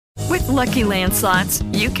Lucky Land Slots,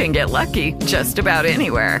 you can get lucky just about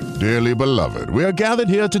anywhere. Dearly beloved, we are gathered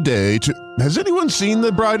here today to... Has anyone seen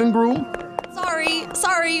the bride and groom?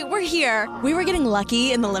 Sorry, we're here. We were getting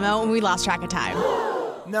lucky in the limo and we lost track of time.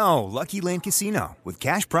 No, Lucky Land Casino, with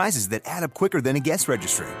cash prizes that add up quicker than a guest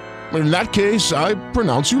registry. In that case, I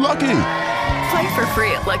pronounce you lucky. Play for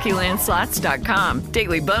free at LuckyLandSlots.com.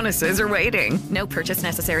 Daily bonuses are waiting. No purchase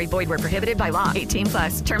necessary. Void where prohibited by law.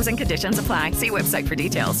 18+. Terms and conditions apply. See website for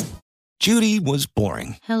details. Judy was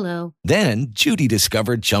boring. Hello. Then Judy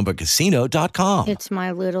discovered ChumbaCasino.com. It's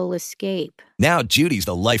my little escape. Now Judy's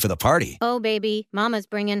the life of the party. Oh, baby, mama's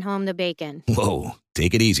bringing home the bacon. Whoa,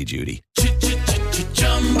 take it easy, Judy.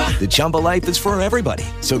 The Chumba life is for everybody.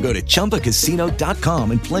 So go to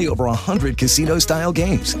ChumbaCasino.com and play over 100 casino-style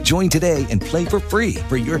games. Join today and play for free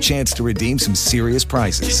for your chance to redeem some serious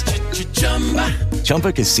prizes.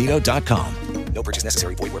 ChumbaCasino.com. No purchase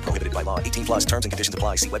necessary. Void where prohibited by law. 18+. Terms and conditions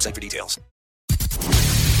apply. See website for details.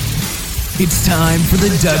 It's time for the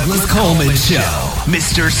Douglas Coleman Show.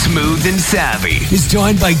 Mr. Smooth and Savvy is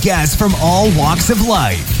joined by guests from all walks of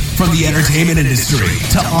life. From the entertainment industry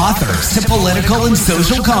to authors to political and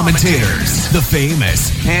social commentators. The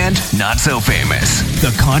famous and not so famous.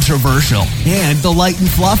 The controversial and the light and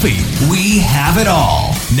fluffy. We have it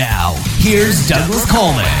all. Now, here's Douglas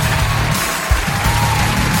Coleman.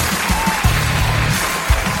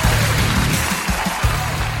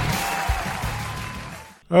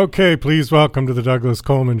 Okay, please welcome to the Douglas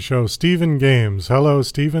Coleman Show, Stephen Games. Hello,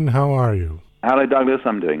 Stephen. How are you? Hello, Douglas.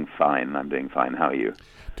 I'm doing fine. How are you?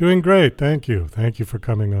 Doing great. Thank you. Thank you for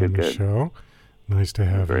coming on the show. Nice to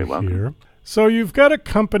have you here. So you've got a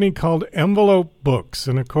company called Envelope Books,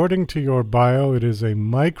 and according to your bio, it is a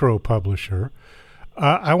micro-publisher.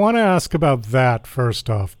 I want to ask about that first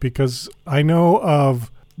off, because I know of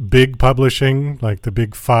big publishing, like the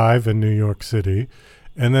Big Five in New York City,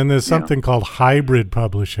 and then there's something called hybrid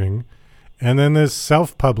publishing, and then there's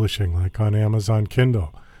self-publishing, like on Amazon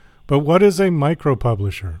Kindle. But what is a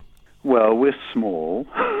micro-publisher? Well, we're small.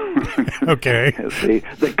 Okay.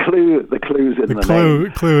 The clue's in the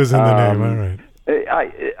name. Clue is in the name, all right.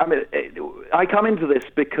 I mean, I come into this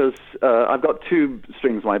because I've got two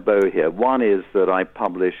strings to my bow here. One is that I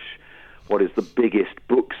publish what is the biggest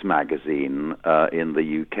books magazine in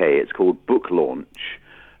the UK. It's called Book Launch.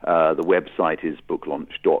 The website is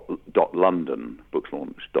booklaunch.london,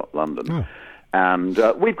 bookslaunch.london. Oh. And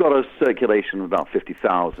we've got a circulation of about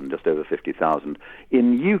 50,000, just over 50,000.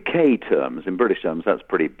 In UK terms, in British terms, that's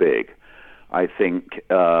pretty big. I think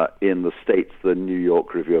in the States, the New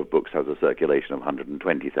York Review of Books has a circulation of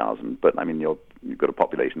 120,000. But, I mean, you've got a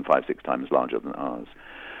population 5-6 times larger than ours.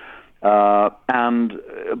 And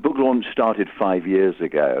Book Launch started 5 years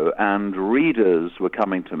ago, and readers were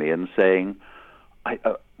coming to me and saying, I've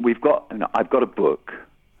got a book.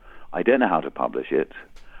 I don't know how to publish it.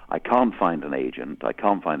 I can't find an agent. I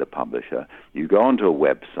can't find a publisher. You go onto a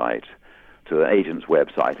website, to an agent's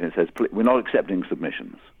website, and it says, we're not accepting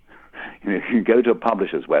submissions. You go to a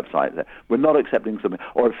publisher's website, we're not accepting submissions.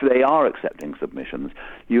 Or if they are accepting submissions,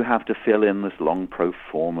 you have to fill in this long pro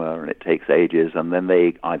forma, and it takes ages, and then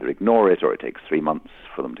they either ignore it or it takes 3 months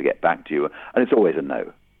for them to get back to you, and it's always a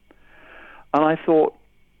no. And I thought,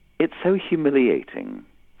 it's so humiliating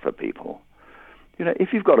for people. You know,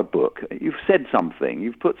 if you've got a book, you've said something,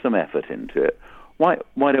 you've put some effort into it. Why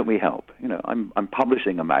don't we help? You know, I'm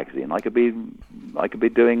publishing a magazine. I could be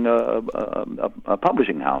doing a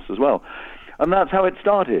publishing house as well, and that's how it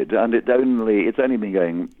started. And it's only been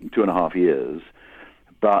going 2.5 years,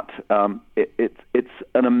 but it's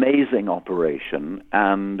an amazing operation,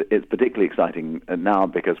 and it's particularly exciting now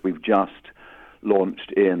because we've just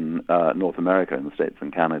launched in North America, in the States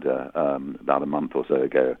and Canada, about a month or so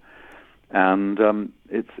ago. And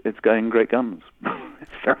it's going great guns.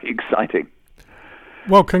 It's very exciting.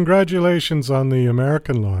 Well, congratulations on the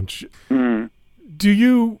American launch. Mm. Do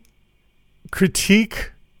you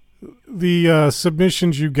critique the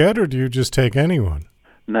submissions you get, or do you just take anyone?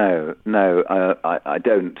 No, I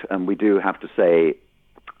don't. And we do have to say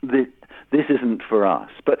this isn't for us.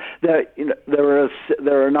 But there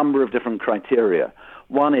are a number of different criteria.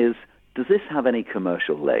 One is, does this have any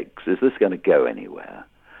commercial legs? Is this going to go anywhere?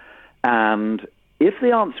 And if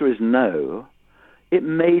the answer is no, it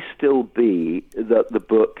may still be that the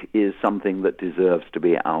book is something that deserves to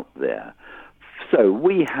be out there. So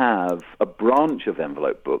we have a branch of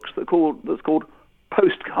Envelope Books that's called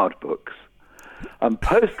Postcard Books. And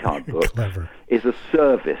Postcard Books is a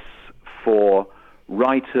service for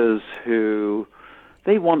writers who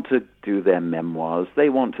they want to do their memoirs. They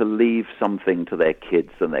want to leave something to their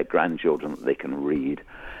kids and their grandchildren that they can read.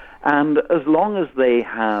 And as long as they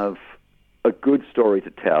have a good story to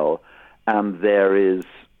tell and there is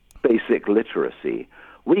basic literacy,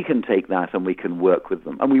 we can take that and we can work with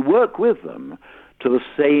them. And we work with them to the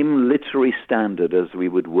same literary standard as we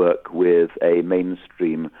would work with a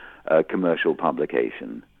mainstream commercial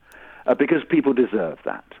publication, because people deserve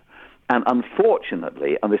that. And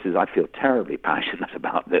unfortunately, and I feel terribly passionate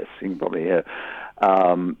about this, you can probably hear,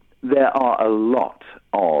 there are a lot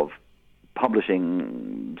of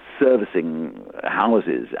publishing, servicing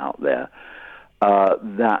houses out there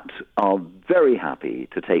that are very happy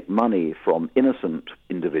to take money from innocent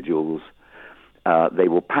individuals. They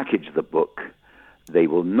will package the book. They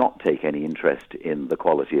will not take any interest in the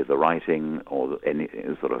quality of the writing or any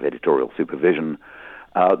sort of editorial supervision.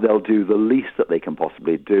 They'll do the least that they can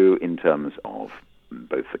possibly do in terms of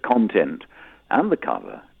both the content and the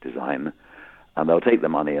cover design, and they'll take the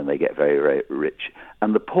money and they get very, very rich.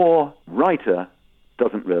 And the poor writer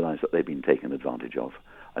doesn't realize that they've been taken advantage of.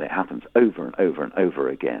 And it happens over and over and over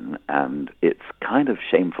again, and it's kind of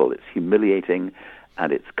shameful, it's humiliating,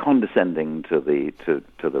 and it's condescending to the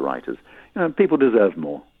writers. People deserve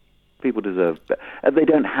more. People deserve better. They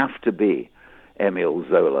don't have to be Emile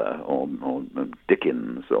Zola or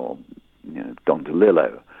Dickens or Don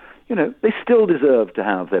DeLillo. They still deserve to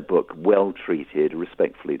have their book well treated,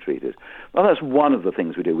 respectfully treated. Well, that's one of the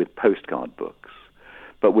things we do with postcard books.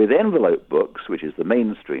 But with envelope books, which is the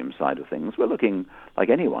mainstream side of things, we're looking like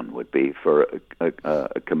anyone would be for a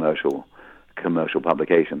commercial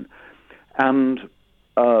publication, and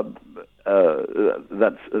that's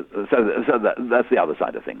the other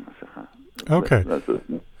side of things. Okay.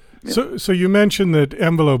 So you mentioned that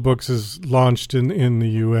Envelope Books is launched in the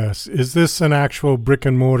U.S. Is this an actual brick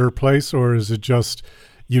and mortar place, or is it just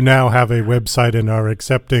you now have a website and are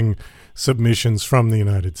accepting submissions from the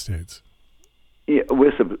United States? Yeah,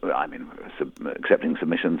 we're accepting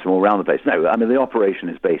submissions from all around the place. No, the operation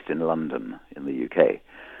is based in London, in the UK.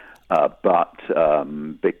 But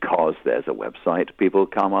because there's a website, people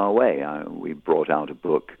come our way. We brought out a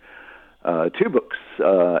book, 2 books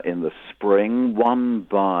in the spring, one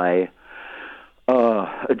by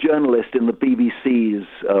a journalist in the BBC's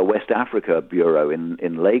West Africa Bureau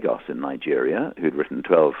in Lagos in Nigeria, who'd written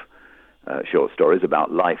 12 short stories about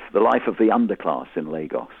the life of the underclass in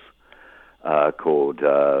Lagos. Called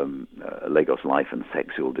Lagos Life and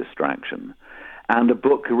Sexual Distraction, and a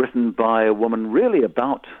book written by a woman really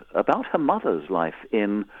about her mother's life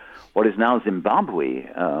in what is now Zimbabwe,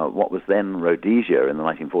 what was then Rhodesia in the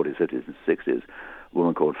 1940s, 50s, and 60s, a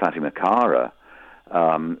woman called Fatima Kara,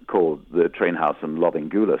 called The Train House on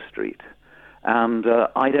Lobengula Street. And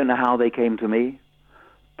I don't know how they came to me,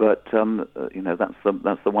 but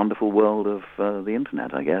that's the wonderful world of the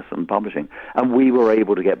internet, I guess, and publishing. And we were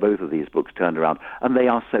able to get both of these books turned around, and they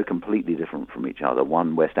are so completely different from each other.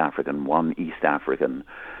 One West African, one East African.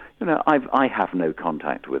 I have no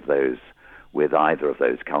contact with either of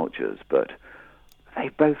those cultures, but they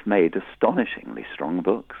both made astonishingly strong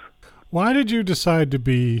books. Why did you decide to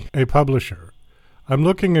be a publisher? I'm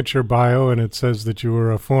looking at your bio, and it says that you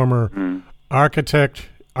were a former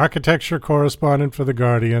architecture correspondent for The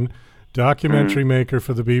Guardian, documentary maker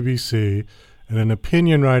for the BBC, and an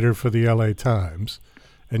opinion writer for the LA Times.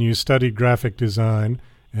 And you studied graphic design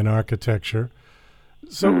and architecture.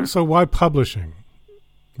 So why publishing?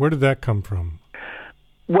 Where did that come from?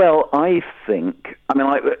 Well, I think,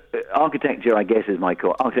 architecture, I guess, is my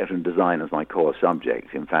core. Architecture and design is my core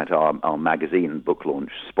subject. In fact, our magazine book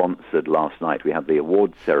launch sponsored last night. We had the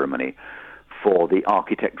awards ceremony for the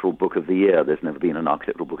Architectural Book of the Year. There's never been an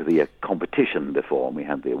Architectural Book of the Year competition before, and we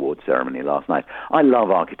had the award ceremony last night. I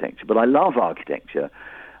love architecture, but I love architecture,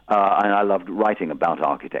 and I loved writing about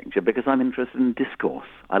architecture because I'm interested in discourse.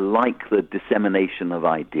 I like the dissemination of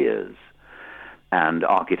ideas, and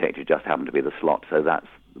architecture just happened to be the slot, so that's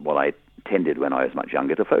what I tended when I was much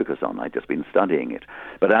younger to focus on. I'd just been studying it.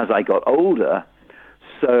 But as I got older,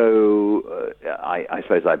 I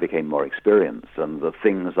suppose I became more experienced, and the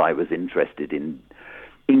things I was interested in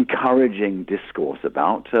encouraging discourse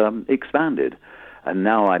about expanded. And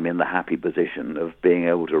now I'm in the happy position of being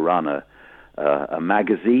able to run a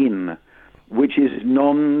magazine which is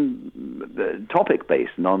non-topic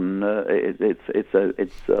based.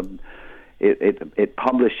 It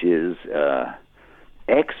publishes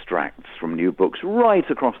extracts from new books right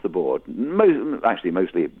across the board.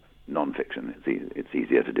 Mostly non-fiction. It's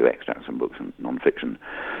easier to do extracts from books than non-fiction.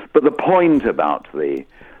 But the point about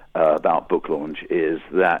Book Launch is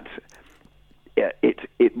that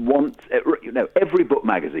it wants every book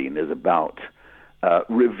magazine is about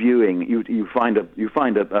reviewing. You find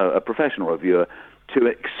a professional reviewer to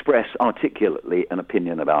express articulately an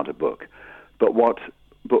opinion about a book. But what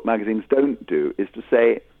book magazines don't do is to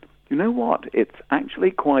say, you know what? It's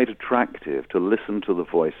actually quite attractive to listen to the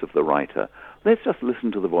voice of the writer. Let's just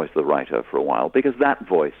listen to the voice of the writer for a while, because that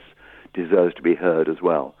voice deserves to be heard as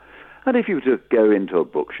well. And if you were to go into a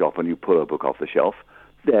bookshop and you pull a book off the shelf,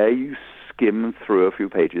 there you skim through a few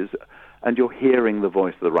pages and you're hearing the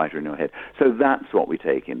voice of the writer in your head. So that's what we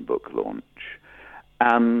take in book launch.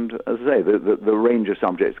 And as I say, the range of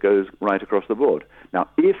subjects goes right across the board. Now,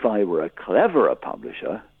 if I were a cleverer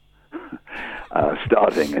publisher,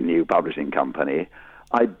 starting a new publishing company,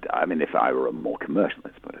 I mean, if I were a more commercial,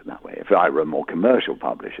 let's put it that way, if I were a more commercial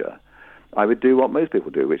publisher, I would do what most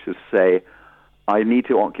people do, which is say, I need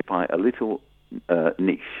to occupy a little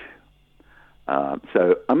niche.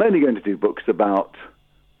 So I'm only going to do books about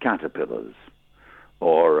caterpillars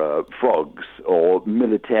or frogs or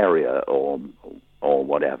militaria or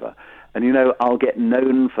whatever. And, you know, I'll get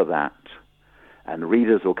known for that. And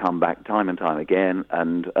readers will come back time and time again,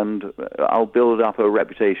 and I'll build up a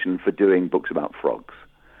reputation for doing books about frogs.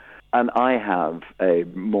 And I have a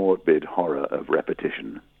morbid horror of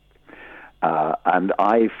repetition. And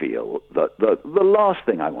I feel that the last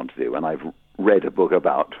thing I want to do when I've read a book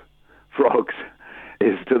about frogs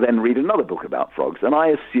is to then read another book about frogs. And I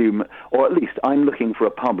assume, or at least I'm looking for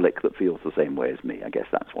a public that feels the same way as me. I guess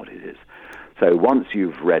that's what it is. So once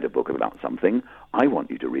you've read a book about something, I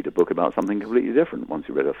want you to read a book about something completely different. Once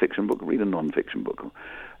you've read a fiction book, read a non-fiction book.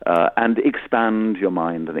 And expand your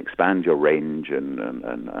mind and expand your range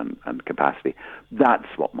and capacity.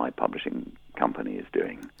 That's what my publishing company is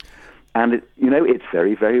doing. And, it's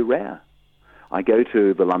very, very rare. I go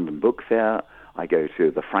to the London Book Fair, I go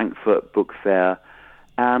to the Frankfurt Book Fair,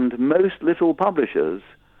 and most little publishers,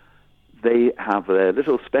 they have their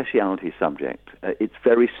little specialty subject. It's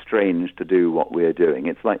very strange to do what we're doing.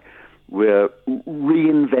 It's like we're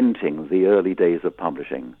reinventing the early days of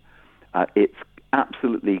publishing. It's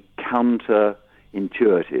absolutely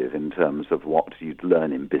counterintuitive in terms of what you'd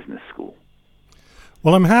learn in business school.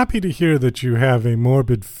 Well, I'm happy to hear that you have a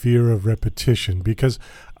morbid fear of repetition, because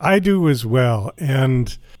I do as well.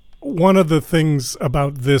 And one of the things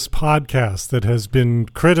about this podcast that has been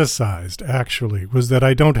criticized, actually, was that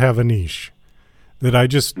I don't have a niche, that I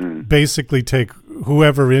just basically take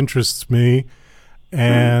whoever interests me,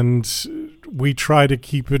 and we try to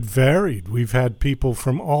keep it varied. We've had people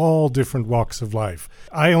from all different walks of life.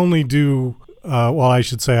 I only do, I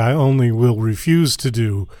only will refuse to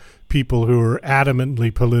do people who are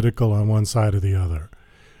adamantly political on one side or the other.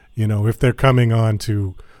 You know, if they're coming on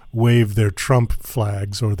to wave their Trump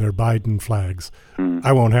flags or their Biden flags,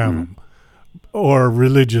 I won't have them. Or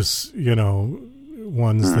religious,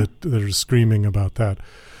 ones that are screaming about that.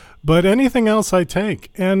 But anything else I take.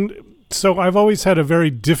 And so I've always had a very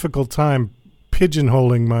difficult time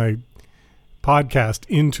pigeonholing my podcast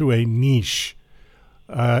into a niche.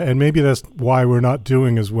 And maybe that's why we're not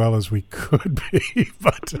doing as well as we could be.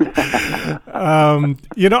 But,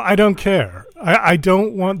 I don't care. I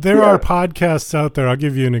don't want... There are podcasts out there. I'll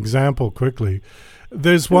give you an example quickly.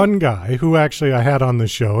 There's one guy who actually I had on the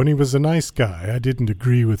show, and he was a nice guy. I didn't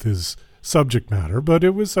agree with his subject matter, but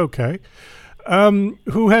it was okay.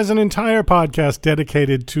 Who has an entire podcast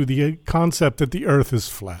dedicated to the concept that the Earth is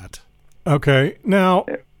flat. Okay, now...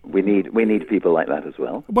 We need people like that as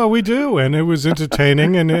well. Well, we do, and it was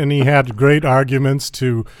entertaining, and he had great arguments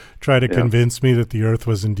to try to convince me that the Earth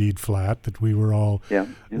was indeed flat, that we were all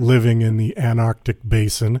living in the Antarctic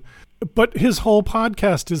basin. But his whole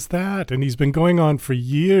podcast is that, and he's been going on for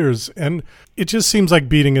years, and it just seems like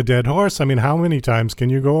beating a dead horse. I mean, how many times can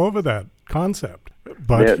you go over that concept?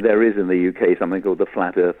 But there is in the UK something called the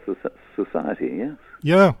Flat Earth Society, yes.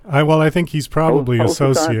 Yeah, I think he's probably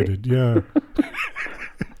associated,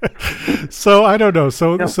 So I don't know.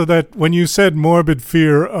 So that when you said morbid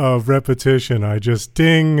fear of repetition, I just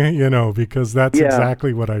ding, because that's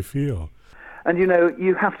exactly what I feel. And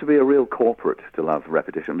you have to be a real corporate to love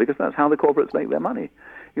repetition, because that's how the corporates make their money.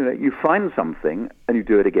 You find something and you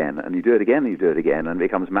do it again, and you do it again, and you do it again, and it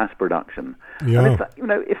becomes mass production. Yeah.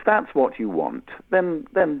 And if that's what you want, then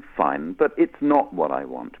fine. But it's not what I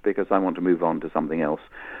want, because I want to move on to something else,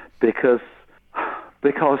 because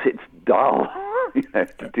it's dull.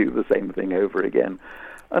 To do the same thing over again,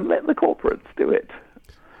 and let the corporates do it.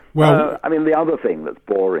 Well, the other thing that's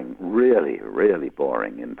boring, really, really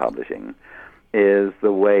boring in publishing, is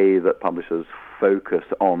the way that publishers focus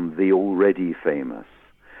on the already famous.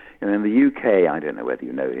 In the UK, I don't know whether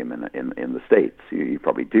you know him in the States. You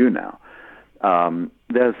probably do now.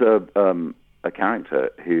 There's a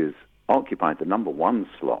character who's occupied the number one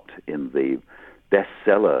slot in the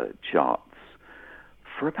bestseller charts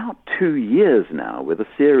for about 2 years now, with a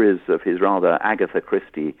series of his rather Agatha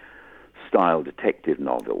Christie-style detective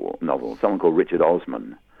novel, someone called Richard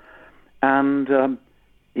Osman. And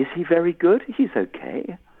is he very good? He's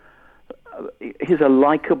okay. He's a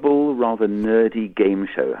likable, rather nerdy game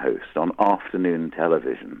show host on afternoon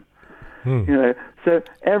television. You know, so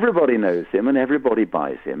everybody knows him and everybody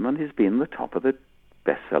buys him, and he's been the top of the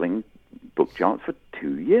best-selling book charts for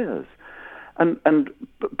 2 years. But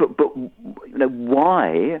you know,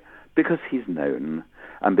 why? Because he's known,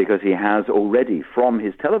 and because he has already, from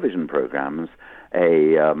his television programs,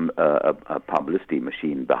 a publicity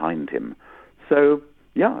machine behind him. So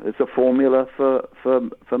yeah, it's a formula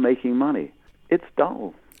for making money. It's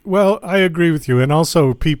dull. Well, I agree with you, and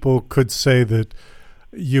also people could say that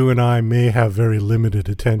you and I may have very limited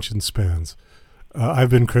attention spans. I've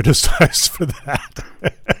been criticized for that.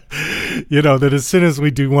 You know, that as soon as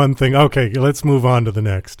we do one thing, okay, let's move on to the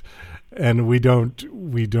next. And we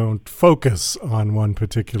don't focus on one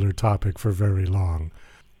particular topic for very long.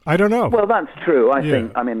 I don't know. Well, that's true. I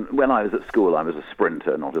think, I mean, when I was at school, I was a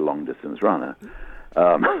sprinter, not a long-distance runner.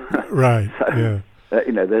 Right, so,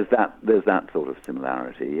 you know, there's that sort of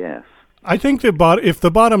similarity, yes. I think if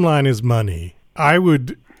the bottom line is money, I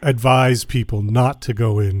would advise people not to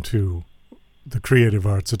go into the creative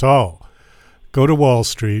arts at all. Go to Wall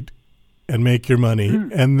Street and make your money,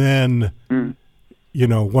 and then, you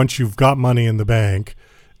know, once you've got money in the bank,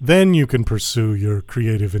 then you can pursue your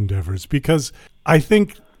creative endeavors. Because I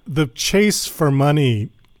think the chase for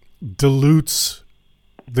money dilutes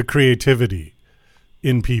the creativity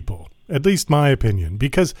in people, at least my opinion.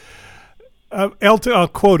 Because I'll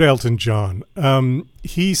quote Elton John.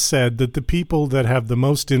 He said that the people that have the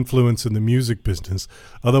most influence in the music business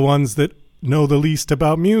are the ones that know the least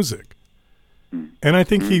about music. And I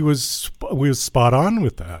think he was spot on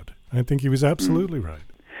with that. I think he was absolutely right.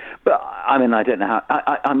 But I mean, I don't know how.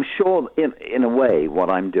 I'm sure, in a way, what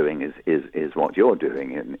I'm doing is what you're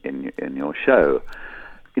doing in your show.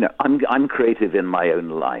 You know, I'm creative in my own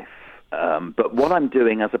life, but what I'm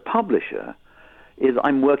doing as a publisher is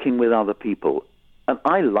I'm working with other people, and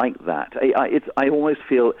I like that. I always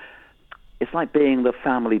feel it's like being the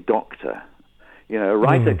family doctor. You know, a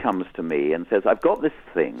writer comes to me and says, "I've got this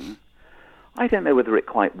thing. I don't know whether it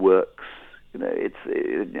quite works. You know,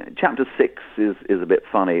 it's chapter 6 is a bit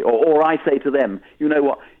funny." Or I say to them, "You know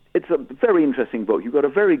what? It's a very interesting book. You've got a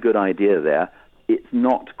very good idea there. It's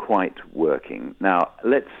not quite working. Now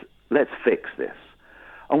let's fix this."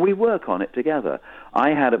 And we work on it together. I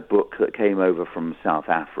had a book that came over from South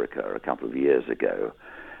Africa a couple of years ago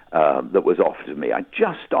that was offered to me. I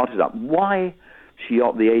just started up. Why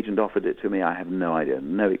the agent offered it to me, I have no idea,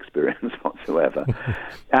 no experience whatsoever.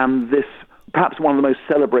 And this, perhaps one of the most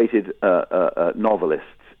celebrated novelists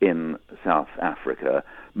in South Africa,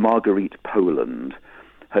 Marguerite Poland,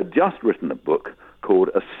 had just written a book called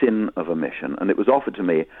A Sin of Omission, and it was offered to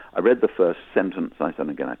me. I read the first sentence. I said,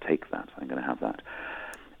 I'm going to take that. I'm going to have that.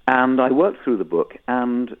 And I worked through the book,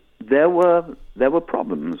 and there were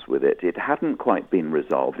problems with it. It hadn't quite been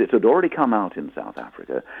resolved. It had already come out in South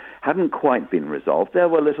Africa, hadn't quite been resolved. There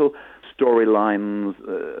were little storylines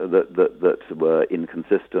that were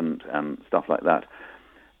inconsistent and stuff like that.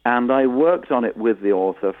 And I worked on it with the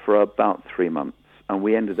author for about 3 months, and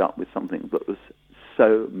we ended up with something that was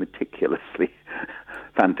so meticulously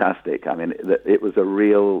fantastic. I mean, it was a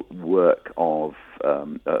real work of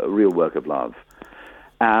love.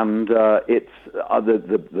 And it's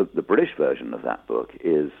the British version of that book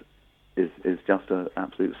is just an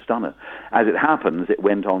absolute stunner. As it happens, it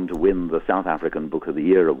went on to win the South African Book of the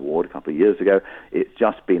Year award a couple of years ago. It's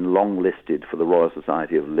just been long-listed for the Royal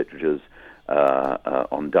Society of Literature's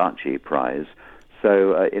Ondaatje Prize.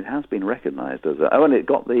 So it has been recognised as and it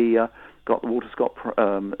got the Walter Scott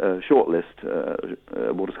shortlist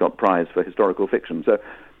Walter Scott Prize for historical fiction. So.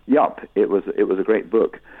 Yup, it was a great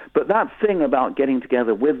book. But that thing about getting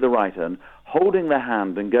together with the writer and holding their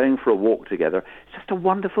hand and going for a walk together, it's just a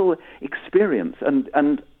wonderful experience.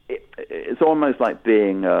 And it's almost like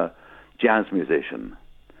being a jazz musician.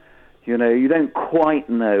 You know, you don't quite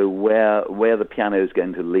know where the piano is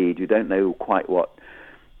going to lead. You don't know quite what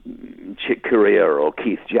Chick Corea or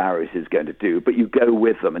Keith Jarrett is going to do, but you go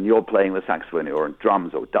with them, and you're playing the saxophone or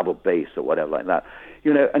drums or double bass or whatever like that.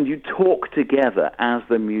 You know, and you talk together as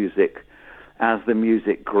the music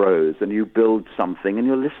grows, and you build something, and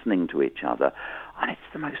you're listening to each other, and it's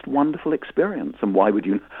the most wonderful experience. And why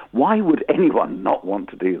would anyone not want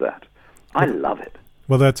to do that? I love it.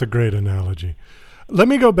 Well, that's a great analogy. Let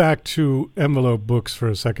me go back to Envelope Books for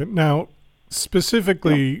a second. Now,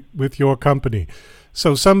 specifically with your company.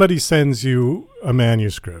 So somebody sends you a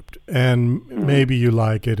manuscript, and maybe you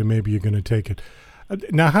like it, and maybe you're going to take it.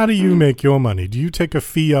 Now, how do you make your money? Do you take a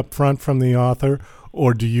fee up front from the author,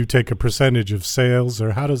 or do you take a percentage of sales,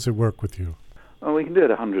 or how does it work with you? Well, we can do it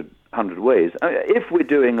 100 100 ways. If we're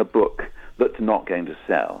doing a book that's not going to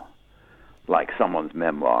sell, like someone's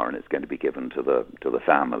memoir, and it's going to be given to the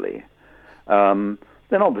family,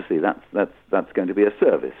 then obviously that's going to be a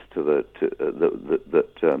service to the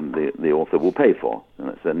author will pay for, and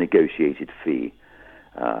it's a negotiated fee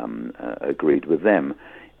agreed with them.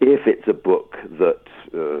 If it's a book that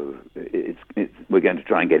we're going to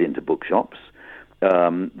try and get into bookshops,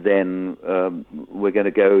 then we're going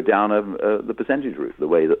to go down the percentage route, the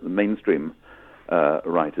way that the mainstream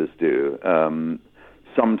writers do.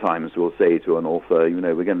 Sometimes we'll say to an author,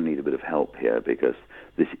 we're going to need a bit of help here because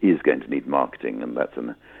this is going to need marketing, and that's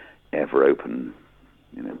an ever-open,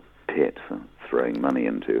 pit for throwing money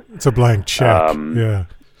into. It's a blank check. Yeah.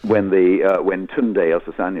 When Tunde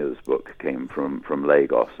Osasanyo's book came from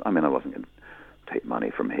Lagos, I wasn't going to take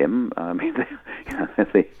money from him.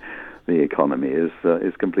 The economy is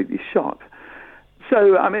completely shot.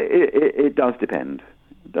 So it does depend.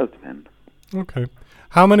 It does depend. Okay.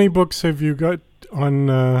 How many books have you got on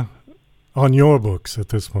your books at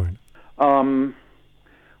this point?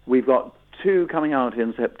 We've got 2 coming out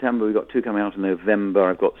in September. We've got 2 coming out in November.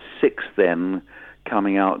 I've got 6 then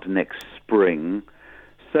coming out next spring.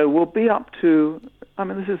 So we'll be up to.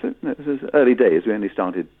 This is early days. We only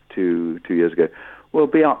started two years ago. We'll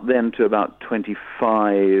be up then to about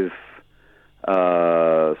 25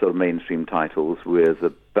 sort of mainstream titles, with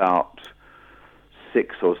about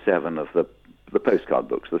 6 or 7 of the postcard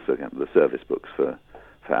books, the service books for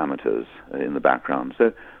amateurs in the background.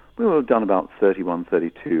 So we will have done about 31,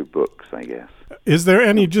 32 books, I guess. Is there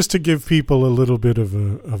any, just to give people a little bit of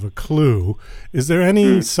a clue, is there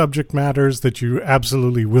any subject matters that you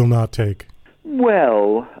absolutely will not take?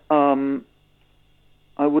 Well,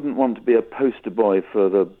 I wouldn't want to be a poster boy for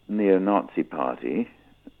the neo-Nazi party.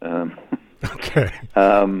 Okay.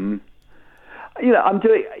 I'm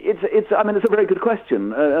doing. It's a very good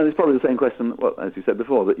question, and it's probably the same question, well, as you said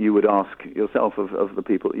before, that you would ask yourself of the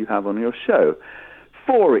people that you have on your show.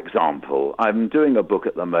 For example, I'm doing a book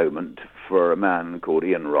at the moment for a man called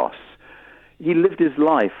Ian Ross. He lived his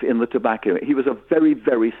life in the tobacco. He was a very,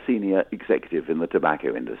 very senior executive in the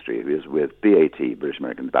tobacco industry. He was with BAT, British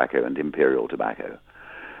American Tobacco, and Imperial Tobacco.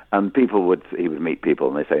 And he would meet people,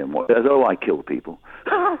 and they say, "Oh, I kill people."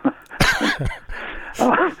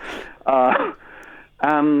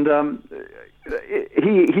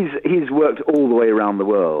 He's worked all the way around the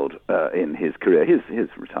world in his career. He's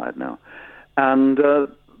retired now. And, to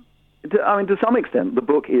some extent, the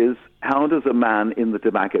book is, how does a man in the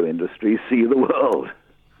tobacco industry see the world?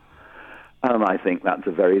 And I think that's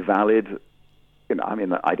a very valid,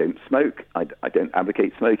 I don't smoke. I don't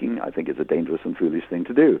advocate smoking. I think it's a dangerous and foolish thing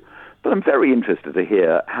to do. But I'm very interested to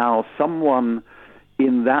hear how someone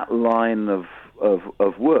in that line of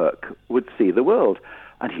work would see the world.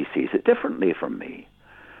 And he sees it differently from me.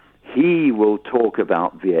 He will talk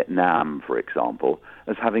about Vietnam, for example,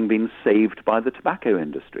 as having been saved by the tobacco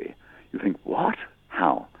industry. You think, what?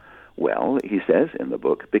 How? Well, he says in the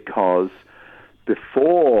book, because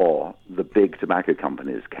before the big tobacco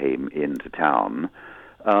companies came into town,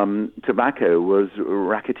 tobacco was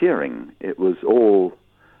racketeering. It was all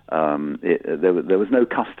there was no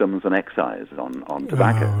customs and excise on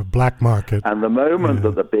tobacco. Black market. And the moment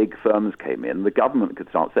that the big firms came in, the government could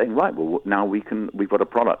start saying, right, well, now we've got a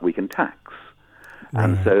product we can tax. Right.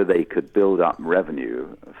 And so they could build up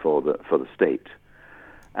revenue for the state.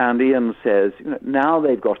 And Ian says, now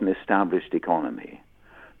they've got an established economy.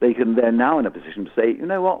 They're now in a position to say, you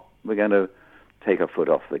know what, we're going to take our foot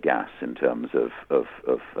off the gas in terms of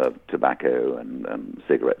tobacco and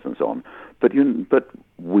cigarettes and so on. But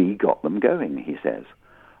we got them going, he says.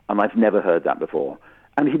 And I've never heard that before.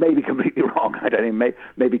 And he may be completely wrong. I don't know,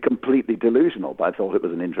 maybe completely delusional, but I thought it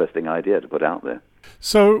was an interesting idea to put out there.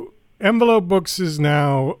 So Envelope Books is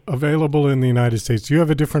now available in the United States. Do you have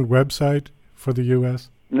a different website for the U.S.?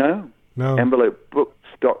 No.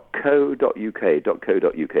 envelopebooks.co.uk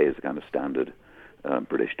is a kind of standard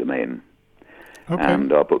British domain. Okay.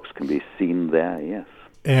 And our books can be seen there, yes.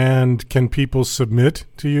 And can people submit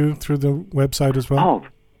to you through the website as well? Oh,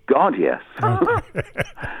 God, yes. Okay.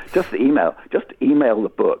 Just email the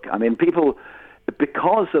book. I mean, people,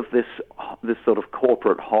 because of this sort of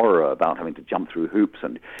corporate horror about having to jump through hoops,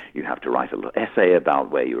 and you have to write a little essay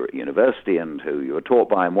about where you were at university and who you were taught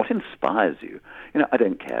by and what inspires you. I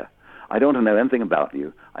don't care. I don't want to know anything about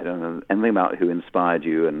you. I don't know anything about who inspired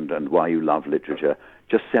you and why you love literature.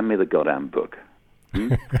 Just send me the goddamn book.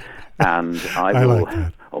 And I will,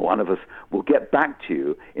 or one of us will get back to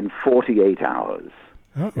you in 48 hours.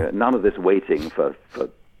 None of this waiting for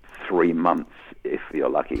 3 months, if you're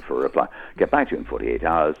lucky, for a reply. Get back to you in 48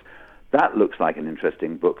 hours. That looks like an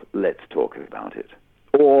interesting book. Let's talk about it.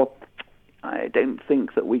 or I don't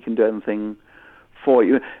think that we can do anything for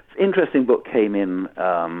you. Interesting book came in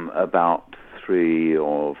about 3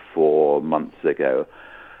 or 4 months ago,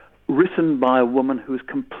 written by a woman who was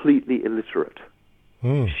completely illiterate.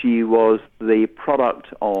 She was the product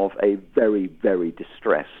of a very, very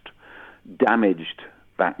distressed, damaged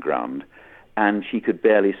background, and she could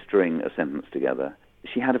barely string a sentence together.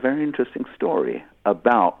 She had a very interesting story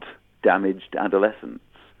about damaged adolescence.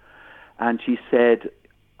 And she said,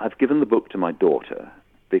 I've given the book to my daughter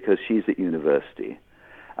because she's at university,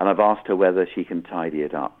 and I've asked her whether she can tidy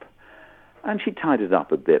it up. And she tidied it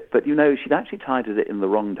up a bit, but, she'd actually tidied it in the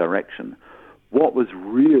wrong direction. What was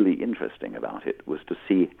really interesting about it was to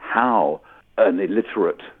see how an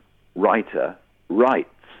illiterate writer writes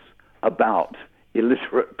about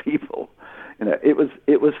illiterate people.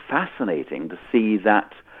 It was fascinating to see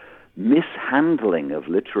that mishandling of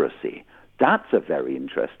literacy. That's a very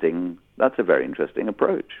interesting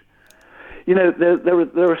approach.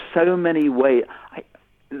 There are so many ways.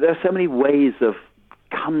 There are so many ways of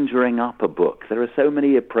conjuring up a book. There are so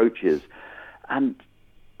many approaches, and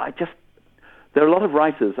there are a lot of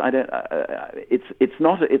writers. It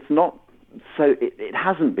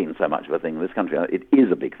hasn't been so much of a thing in this country. It is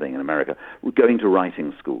a big thing in America. We're going to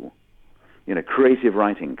writing school, creative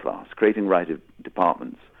writing class, creating writing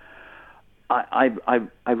departments. I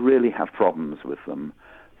really have problems with them.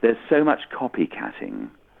 There's so much copycatting,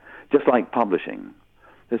 just like publishing.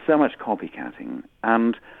 There's so much copycatting,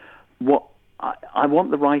 and what I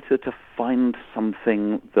want the writer to find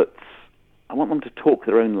something that's. I want them to talk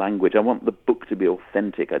their own language. I want the book to be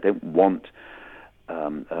authentic. I don't want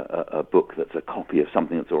a book that's a copy of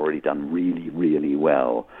something that's already done really, really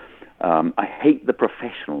well. I hate the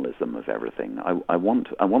professionalism of everything. I want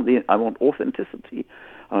authenticity,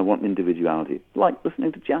 and I want individuality. Like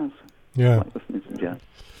listening to jazz. Yeah. Like listening to jazz.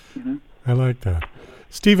 I like that.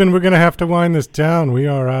 Stephen, we're going to have to wind this down. We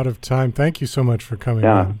are out of time. Thank you so much for coming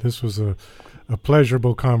on. This was a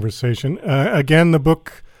pleasurable conversation. Again, the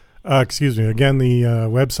book. Again, the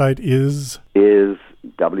website is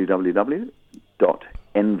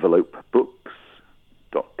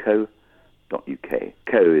www.envelopebooks.co.uk.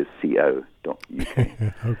 Co is co.uk.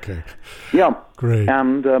 Okay. Yeah. Great.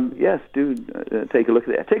 And yes, do take a look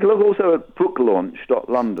at it. Take a look also at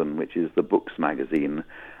booklaunch.london, which is the books magazine,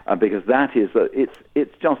 because that is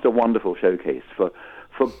it's just a wonderful showcase for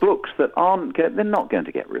books that they're not going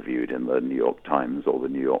to get reviewed in the New York Times or the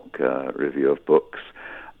New York Review of Books.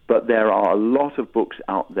 But there are a lot of books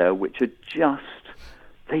out there which are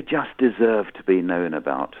they just deserve to be known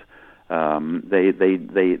about.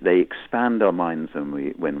 They expand our minds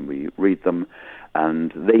when we read them,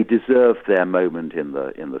 and they deserve their moment in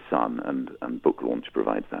the sun. And Book Launch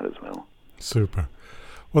provides that as well. Super.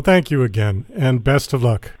 Well, thank you again, and best of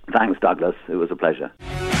luck. Thanks, Douglas. It was a pleasure.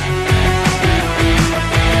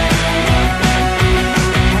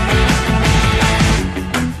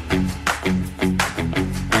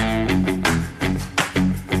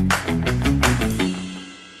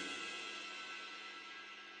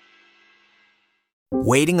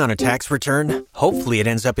 Waiting on a tax return? Hopefully it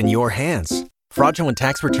ends up in your hands. Fraudulent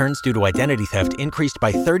tax returns due to identity theft increased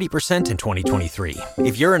by 30% in 2023.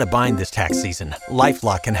 If you're in a bind this tax season,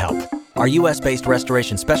 LifeLock can help. Our U.S.-based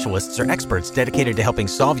restoration specialists are experts dedicated to helping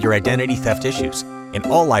solve your identity theft issues. And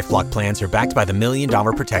all LifeLock plans are backed by the $1 Million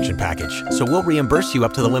Protection Package. So we'll reimburse you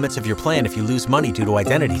up to the limits of your plan if you lose money due to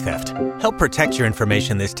identity theft. Help protect your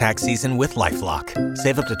information this tax season with LifeLock.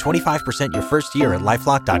 Save up to 25% your first year at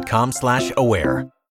LifeLock.com/aware.